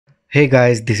Hey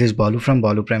guys, this is Balu from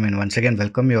Balu Prime and once again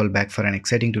welcome you all back for an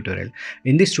exciting tutorial.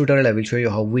 In this tutorial I will show you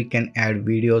how we can add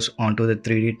videos onto the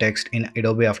 3D text in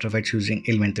Adobe After Effects using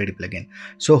Element 3D plugin.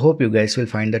 So hope you guys will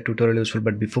find the tutorial useful,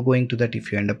 but before going to that,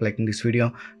 if you end up liking this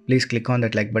video, please click on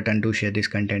that like button to share this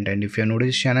content, and if you are new to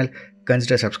this channel,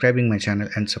 consider subscribing my channel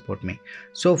and support me.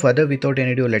 So further without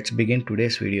any ado, let's begin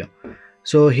today's video.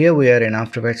 So here we are in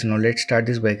After Effects. Now let's start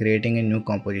this by creating a new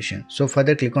composition. So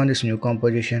further click on this new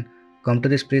composition. Come to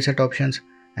this preset options.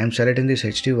 I am selecting this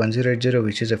HD1080,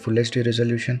 which is a full HD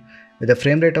resolution with a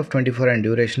frame rate of 24 and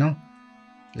duration now.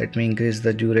 Let me increase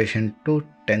the duration to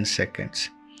 10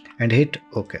 seconds and hit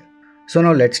OK. So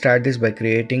now let's start this by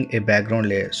creating a background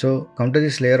layer. So come to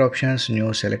this layer options,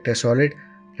 new, select a solid.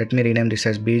 Let me rename this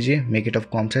as BG, make it of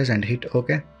comp size and hit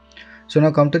OK. So now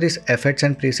come to this effects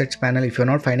and presets panel. If you're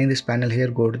not finding this panel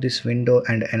here, go to this window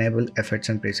and enable effects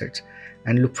and presets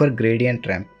and look for gradient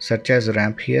ramp. Search as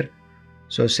ramp here.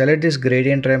 So select this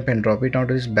gradient ramp and drop it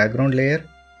onto this background layer.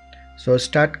 So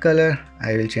start color,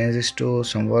 I will change this to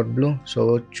somewhat blue.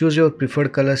 So choose your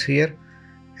preferred colors here,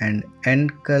 and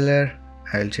end color,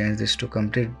 I will change this to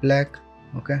complete black.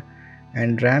 Okay,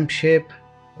 and ramp shape,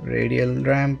 radial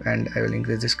ramp, and I will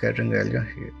increase the scattering value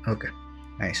here. Okay,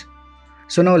 nice.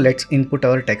 So now let's input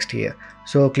our text here.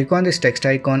 So click on this text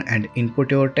icon and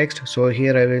input your text. So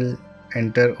here I will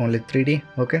enter only 3D.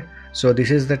 Okay, so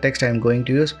this is the text I am going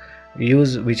to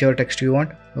use whichever text you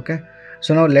want. Okay,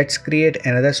 so now let's create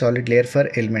another solid layer for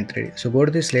element 3D. So go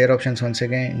to this layer options once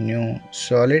again, new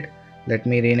solid. Let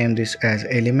me rename this as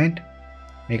element,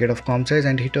 make it of comp size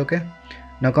and hit OK.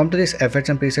 Now come to this effects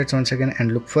and presets once again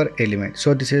and look for element.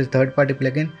 So this is third-party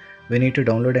plugin. We need to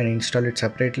download and install it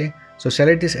separately. So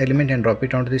select this element and drop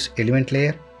it onto this element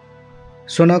layer.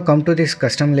 So now come to this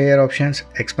custom layer options,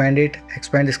 expand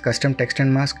this custom text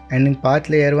and mask, and in path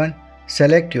layer 1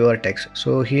 select your text.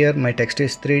 So here my text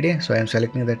is 3D, so I am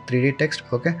selecting that 3D text.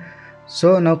 Okay,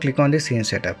 so now click on this scene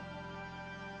setup.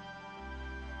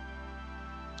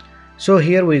 So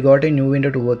here we got a new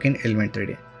window to work in element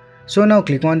 3D. So now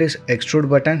click on this extrude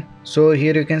button. So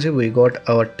here you can see we got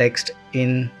our text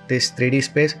in this 3D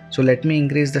space. So let me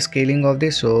increase the scaling of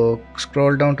this. So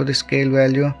scroll down to the scale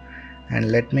value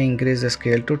and let me increase the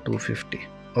scale to 250.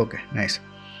 Okay, nice.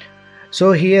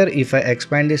 So here if I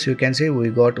expand this, you can see we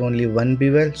got only one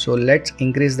bevel. So let's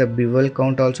increase the bevel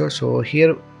count also. So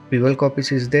here bevel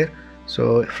copies is there.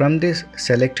 So from this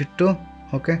select it to.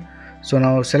 Okay, so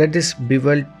now select this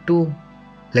bevel 2.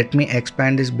 Let me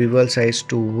expand this bevel size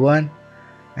to 1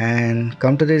 and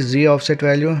come to this Z offset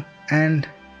value and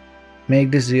make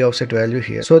this Z offset value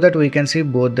here so that we can see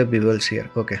both the bevels here.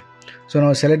 Okay, so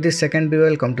now select this second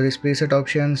bevel, come to this preset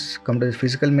options, come to this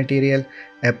physical material,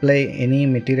 apply any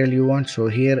material you want. So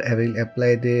here I will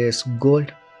apply this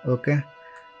gold. Okay,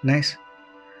 nice.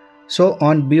 So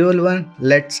on bevel 1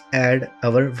 let's add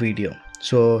our video.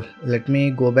 So let me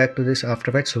go back to this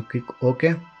After Effects. So click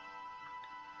OK.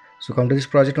 So come to this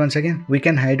project once again. We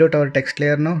can hide out our text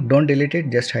layer now. Don't delete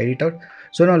it, just hide it out.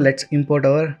 So now let's import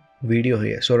our video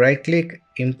here. So right click,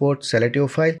 import, select your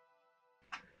file.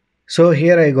 So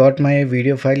here I got my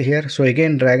video file here. So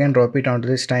again drag and drop it onto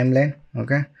this timeline.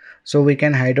 Okay, so we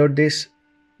can hide out this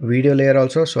video layer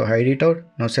also. So hide it out.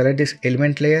 Now select this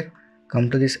element layer, come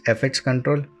to this effects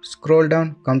control, scroll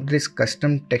down, come to this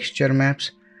custom texture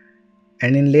maps,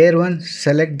 and in layer 1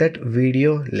 select that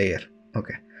video layer.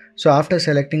 Okay, so after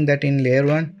selecting that in layer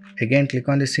 1, again click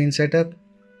on the scene setup,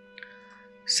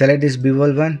 select this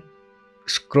bevel 1,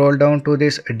 scroll down to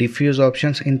this diffuse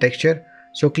options in texture.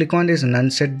 So click on this none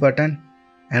set button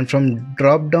and from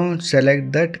drop down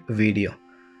select that video.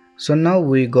 So now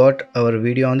we got our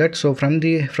video on that. So from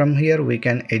here we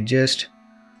can adjust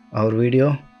our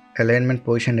video alignment,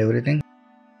 position, everything.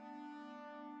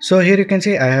 So here you can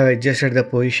see I have adjusted the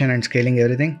position and scaling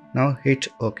everything. Now hit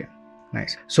OK.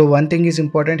 Nice. So one thing is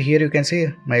important here, you can see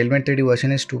my element 3D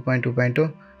version is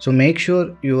 2.2.2. so make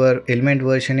sure your element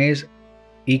version is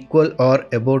equal or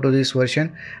above to this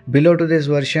version. Below to this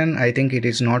version I think it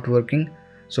is not working,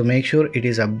 so make sure it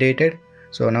is updated.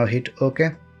 So now hit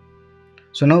OK.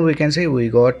 So now we can see we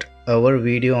got our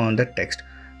video on the text.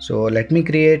 So let me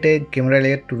create a camera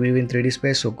layer to view in 3D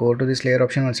space. So go to this layer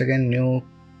option once again, new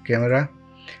camera,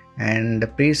 and the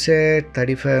preset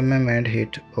 35mm and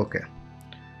hit OK.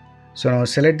 So now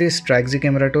select this track Z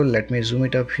camera tool. Let me zoom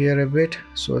it up here a bit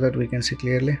so that we can see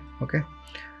clearly. Okay,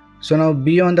 so now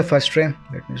be on the first frame.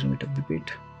 Let me zoom it up a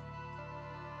bit.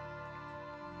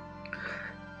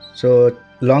 So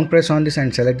long press on this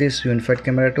and select this unified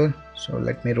camera tool. So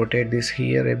let me rotate this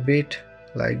here a bit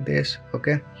like this.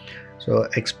 Okay, so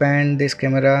expand this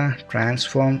camera,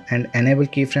 transform and enable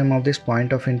keyframe of this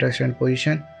point of interest and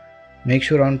position. Make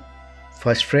sure on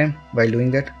first frame while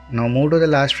doing that. Now move to the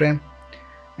last frame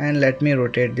and let me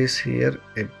rotate this here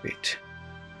a bit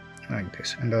like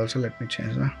this, and also let me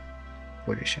change the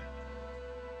position.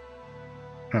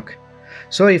 Okay,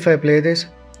 so if I play this,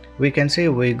 we can see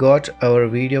we got our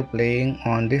video playing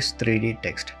on this 3D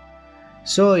text.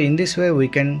 So in this way we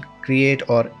can create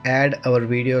or add our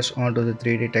videos onto the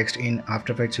 3D text in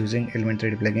After Effects using Element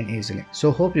 3D plugin easily.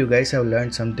 So hope you guys have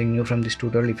learned something new from this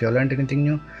tutorial. If you have learned anything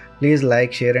new, please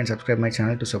like, share and subscribe my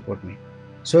channel to support me.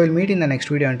 So we'll meet in the next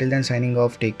video. Until then, signing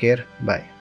off. Take care. Bye.